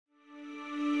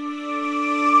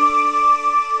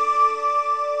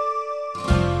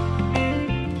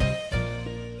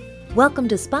Welcome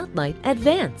to Spotlight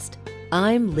Advanced.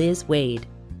 I'm Liz Waid.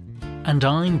 And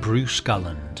I'm Bruce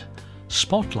Gulland.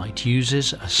 Spotlight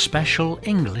uses a special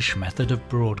English method of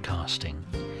broadcasting.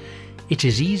 It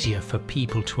is easier for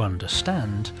people to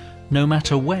understand no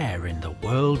matter where in the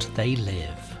world they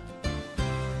live.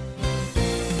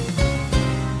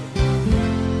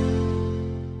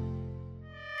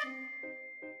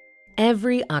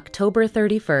 Every October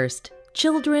 31st,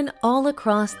 children all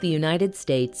across the United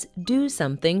States do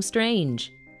something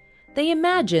strange. They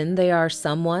imagine they are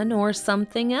someone or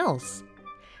something else.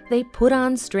 They put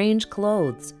on strange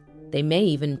clothes. They may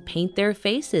even paint their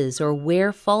faces or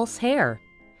wear false hair.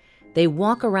 They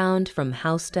walk around from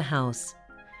house to house.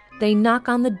 They knock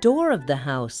on the door of the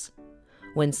house.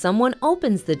 When someone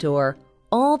opens the door,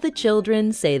 all the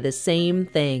children say the same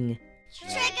thing.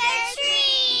 Trick or treat!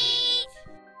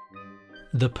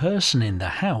 The person in the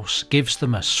house gives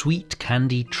them a sweet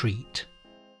candy treat.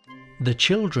 The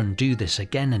children do this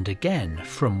again and again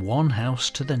from one house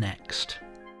to the next.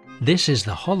 This is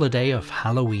the holiday of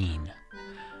Halloween.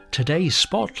 Today's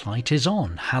spotlight is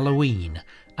on Halloween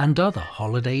and other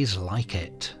holidays like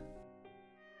it.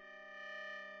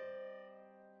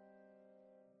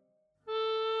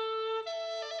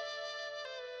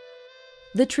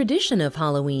 The tradition of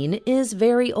Halloween is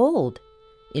very old.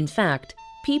 In fact,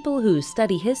 people who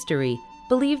study history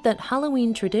believe that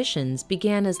Halloween traditions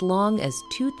began as long as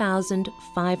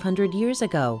 2,500 years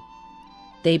ago.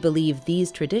 They believe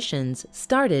these traditions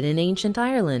started in ancient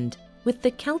Ireland with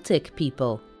the Celtic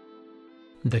people.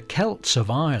 The Celts of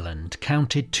Ireland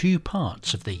counted two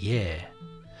parts of the year.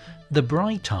 The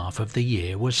bright half of the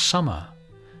year was summer,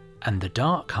 and the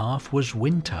dark half was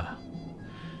winter.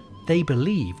 They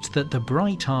believed that the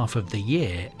bright half of the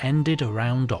year ended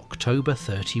around October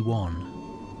 31.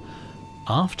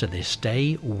 After this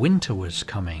day, winter was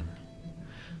coming.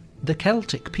 The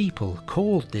Celtic people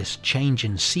called this change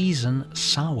in season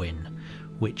Samhain,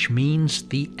 which means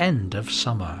the end of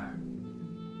summer.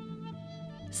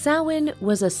 Samhain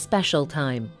was a special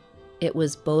time. It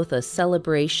was both a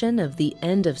celebration of the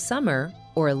end of summer,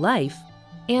 or life,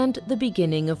 and the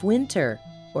beginning of winter,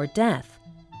 or death.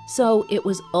 So it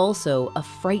was also a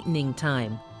frightening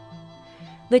time.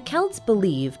 The Celts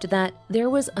believed that there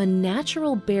was a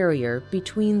natural barrier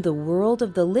between the world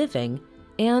of the living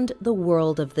and the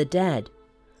world of the dead.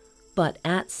 But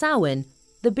at Samhain,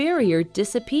 the barrier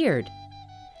disappeared.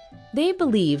 They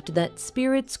believed that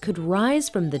spirits could rise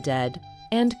from the dead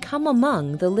and come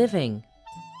among the living.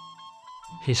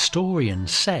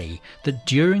 Historians say that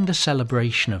during the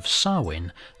celebration of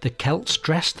Samhain, the Celts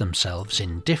dressed themselves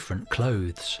in different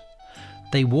clothes.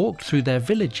 They walked through their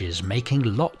villages making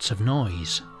lots of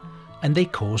noise, and they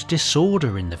caused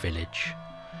disorder in the village.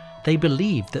 They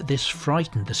believed that this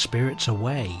frightened the spirits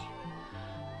away.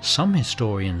 Some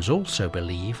historians also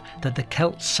believe that the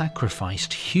Celts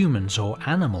sacrificed humans or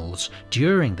animals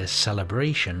during this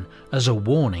celebration as a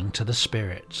warning to the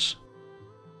spirits.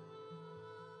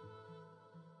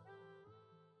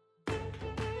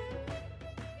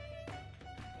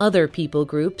 Other people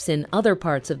groups in other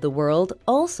parts of the world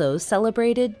also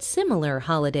celebrated similar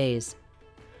holidays.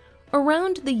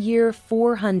 Around the year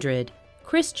 400,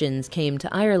 Christians came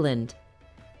to Ireland.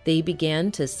 They began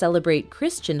to celebrate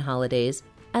Christian holidays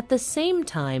at the same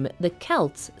time the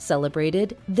Celts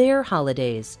celebrated their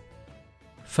holidays.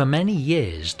 For many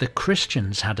years, the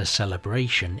Christians had a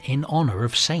celebration in honor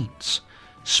of saints,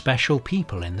 special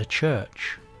people in the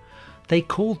church. They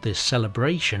called this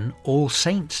celebration All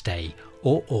Saints' Day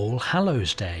or All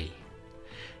Hallows' Day.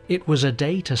 It was a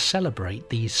day to celebrate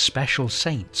these special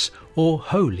saints or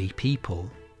holy people.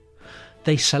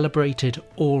 They celebrated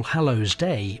All Hallows'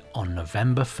 Day on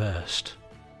November 1st.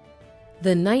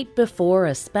 The night before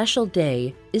a special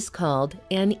day is called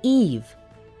an Eve.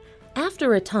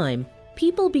 After a time,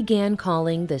 people began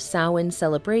calling the Samhain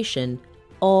celebration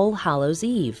All Hallows'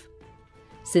 Eve.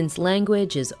 Since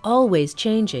language is always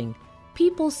changing,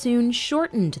 people soon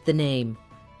shortened the name.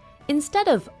 Instead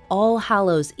of All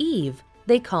Hallows' Eve,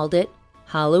 they called it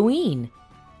Halloween,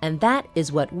 and that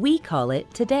is what we call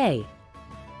it today.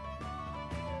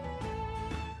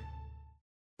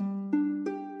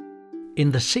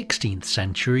 In the 16th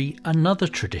century, another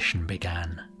tradition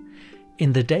began.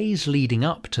 In the days leading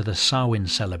up to the Samhain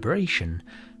celebration,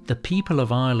 the people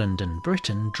of Ireland and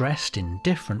Britain dressed in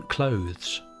different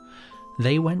clothes.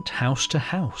 They went house to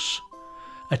house.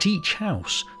 At each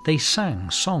house, they sang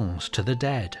songs to the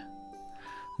dead.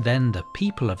 Then the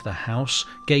people of the house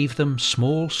gave them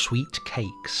small sweet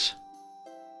cakes.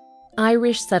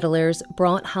 Irish settlers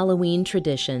brought Halloween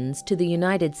traditions to the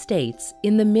United States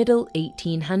in the middle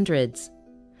 1800s.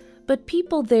 But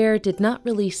people there did not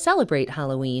really celebrate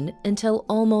Halloween until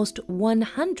almost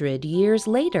 100 years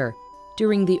later,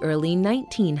 during the early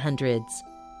 1900s.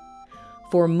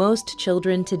 For most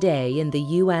children today in the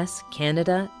US,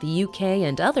 Canada, the UK,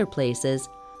 and other places,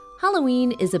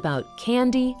 Halloween is about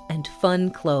candy and fun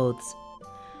clothes.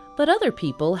 But other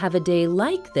people have a day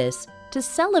like this to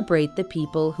celebrate the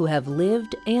people who have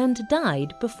lived and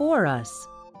died before us.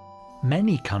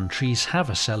 Many countries have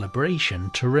a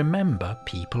celebration to remember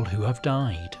people who have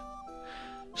died.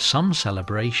 Some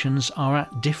celebrations are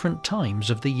at different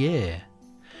times of the year.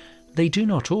 They do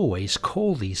not always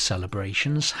call these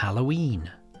celebrations Halloween,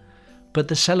 but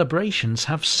the celebrations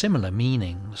have similar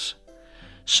meanings.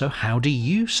 So how do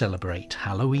you celebrate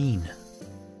Halloween?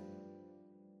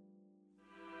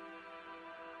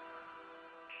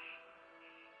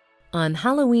 On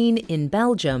Halloween in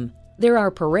Belgium, there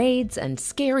are parades and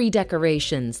scary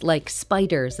decorations like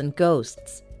spiders and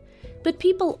ghosts. But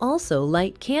people also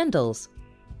light candles.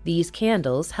 These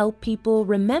candles help people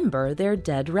remember their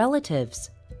dead relatives.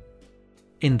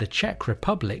 In the Czech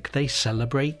Republic, they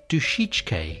celebrate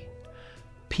Dušičky.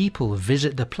 People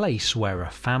visit the place where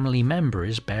a family member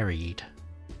is buried.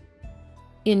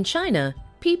 In China,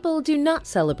 people do not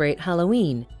celebrate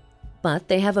Halloween, but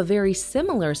they have a very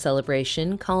similar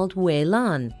celebration called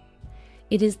Weilan.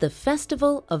 It is the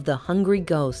festival of the hungry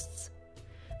ghosts.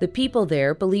 The people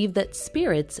there believe that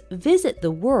spirits visit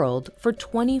the world for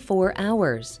 24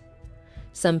 hours.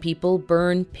 Some people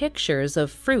burn pictures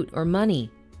of fruit or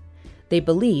money. They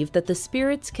believe that the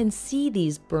spirits can see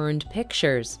these burned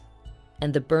pictures,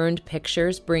 and the burned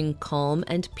pictures bring calm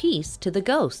and peace to the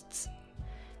ghosts.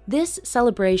 This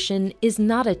celebration is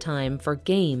not a time for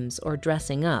games or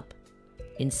dressing up.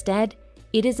 Instead,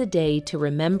 it is a day to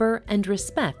remember and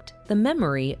respect the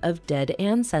memory of dead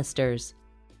ancestors.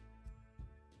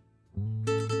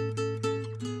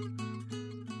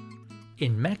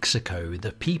 In Mexico,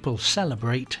 the people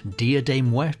celebrate Dia de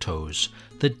Muertos,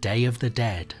 the Day of the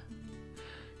Dead.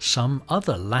 Some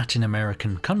other Latin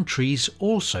American countries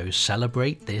also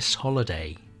celebrate this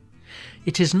holiday.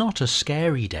 It is not a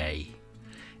scary day.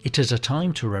 It is a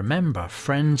time to remember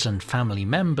friends and family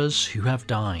members who have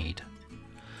died.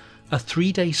 A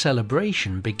 3-day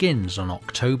celebration begins on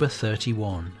October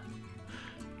 31.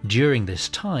 During this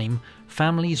time,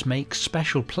 families make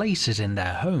special places in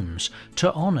their homes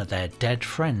to honour their dead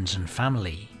friends and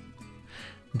family.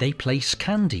 They place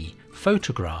candy,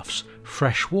 photographs,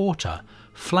 fresh water,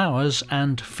 flowers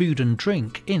and food and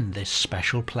drink in this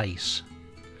special place.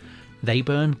 They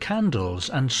burn candles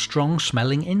and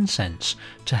strong-smelling incense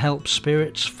to help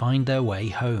spirits find their way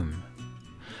home.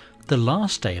 The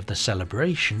last day of the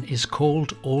celebration is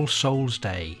called All Souls'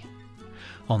 Day.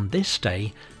 On this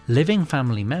day, living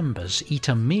family members eat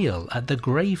a meal at the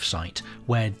gravesite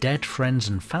where dead friends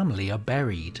and family are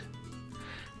buried.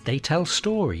 They tell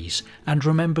stories and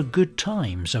remember good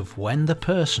times of when the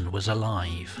person was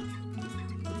alive.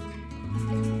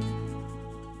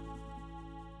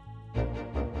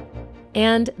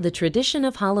 And the tradition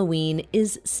of Halloween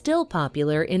is still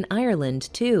popular in Ireland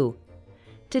too.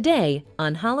 Today,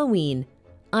 on Halloween,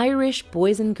 Irish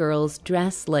boys and girls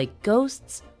dress like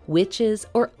ghosts, witches,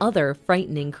 or other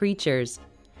frightening creatures.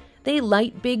 They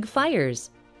light big fires.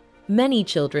 Many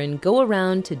children go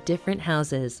around to different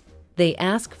houses. They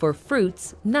ask for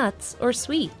fruits, nuts, or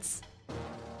sweets.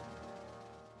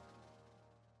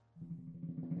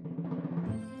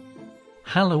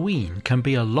 Halloween can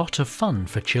be a lot of fun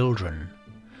for children,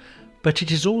 but it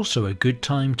is also a good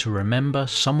time to remember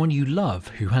someone you love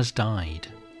who has died.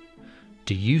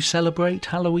 Do you celebrate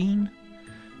Halloween?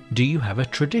 Do you have a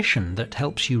tradition that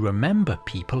helps you remember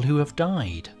people who have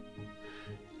died?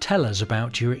 Tell us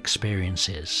about your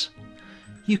experiences.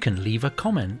 You can leave a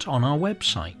comment on our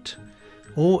website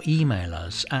or email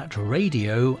us at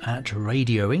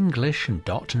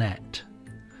radio@radioenglish.net.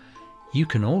 You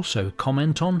can also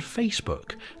comment on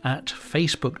Facebook at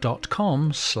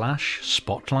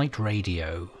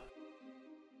facebook.com/spotlightradio.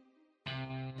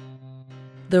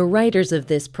 The writers of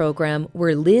this program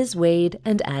were Liz Waid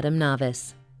and Adam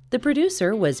Navis. The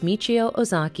producer was Michio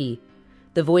Ozaki.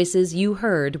 The voices you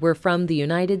heard were from the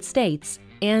United States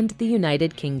and the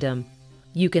United Kingdom.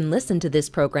 You can listen to this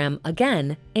program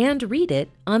again and read it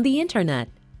on the internet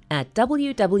at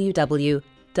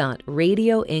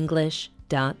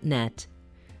www.radioenglish.net.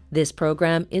 This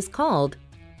program is called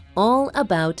All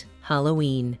About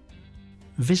Halloween.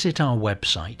 Visit our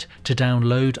website to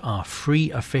download our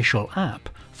free official app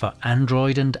for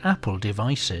Android and Apple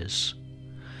devices.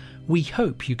 We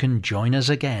hope you can join us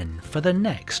again for the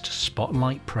next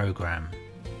Spotlight program.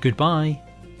 Goodbye.